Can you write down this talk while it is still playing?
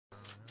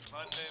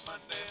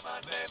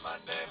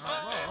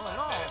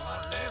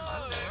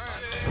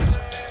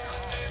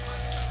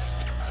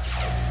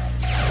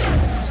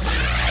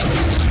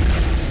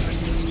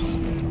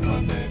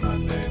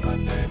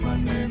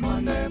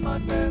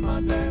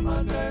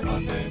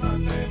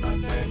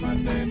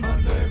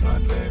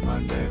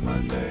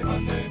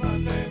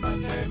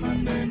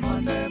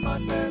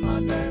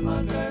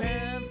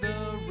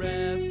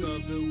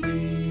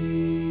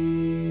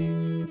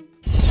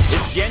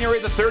January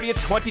the 30th,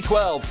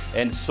 2012,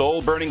 and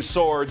soul-burning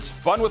swords,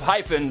 fun with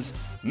hyphens,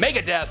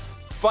 Megadeth,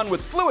 fun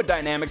with fluid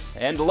dynamics,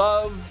 and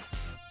love,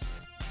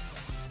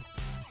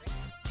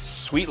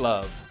 sweet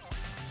love,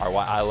 are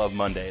why I love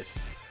Mondays.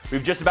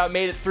 We've just about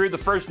made it through the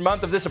first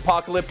month of this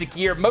apocalyptic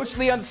year,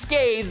 mostly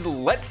unscathed.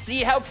 Let's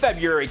see how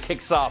February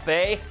kicks off,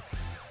 eh?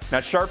 Now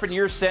sharpen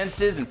your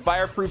senses and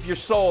fireproof your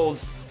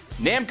souls.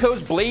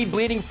 Namco's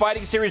blade-bleeding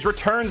fighting series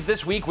returns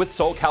this week with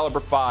Soul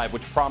Calibur 5,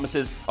 which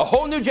promises a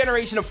whole new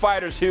generation of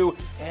fighters who,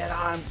 and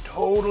I'm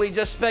totally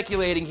just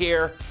speculating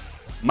here,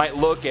 might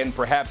look and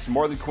perhaps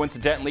more than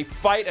coincidentally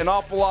fight an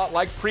awful lot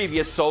like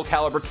previous Soul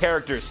Calibur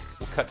characters.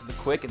 We'll cut to the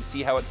quick and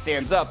see how it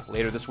stands up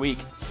later this week.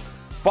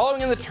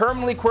 Following in the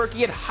terminally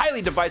quirky and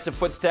highly divisive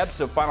footsteps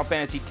of Final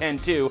Fantasy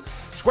X-2,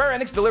 Square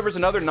Enix delivers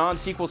another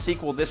non-sequel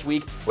sequel this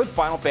week with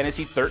Final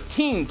Fantasy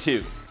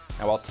XIII-2.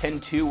 Now, while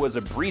X-2 was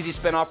a breezy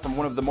spinoff from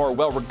one of the more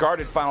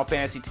well-regarded Final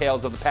Fantasy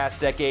tales of the past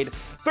decade,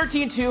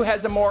 XIII-2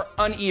 has a more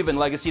uneven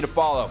legacy to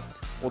follow.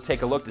 We'll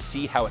take a look to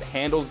see how it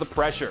handles the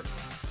pressure.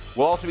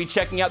 We'll also be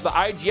checking out the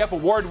IGF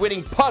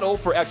award-winning Puddle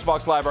for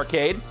Xbox Live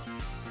Arcade,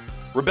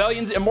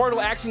 Rebellion's immortal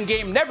action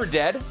game Never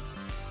Dead,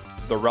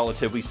 the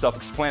relatively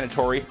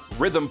self-explanatory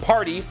Rhythm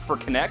Party for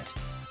Kinect,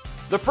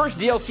 the first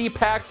DLC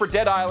pack for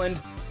Dead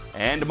Island,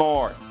 and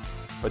more.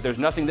 But there's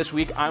nothing this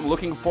week I'm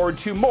looking forward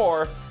to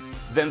more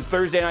than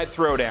Thursday Night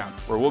Throwdown,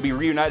 where we'll be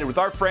reunited with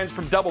our friends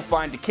from Double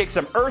Fine to kick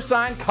some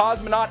Ursine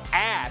Cosmonaut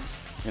ass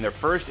in their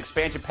first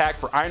expansion pack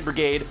for Iron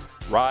Brigade,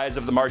 Rise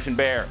of the Martian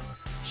Bear.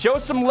 Show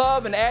some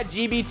love and add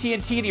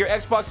GBT&T to your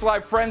Xbox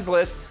Live friends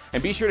list,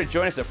 and be sure to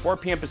join us at 4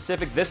 p.m.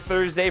 Pacific this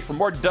Thursday for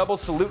more double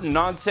salute and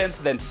nonsense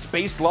than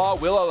space law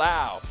will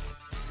allow.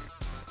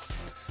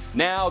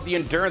 Now, the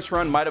Endurance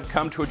Run might have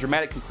come to a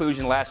dramatic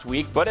conclusion last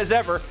week, but as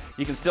ever,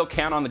 you can still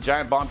count on the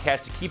Giant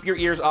Bombcast to keep your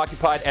ears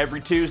occupied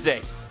every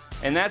Tuesday.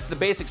 And that's the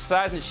basic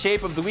size and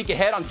shape of the week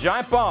ahead on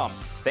Giant Bomb.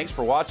 Thanks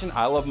for watching.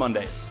 I love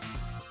Mondays.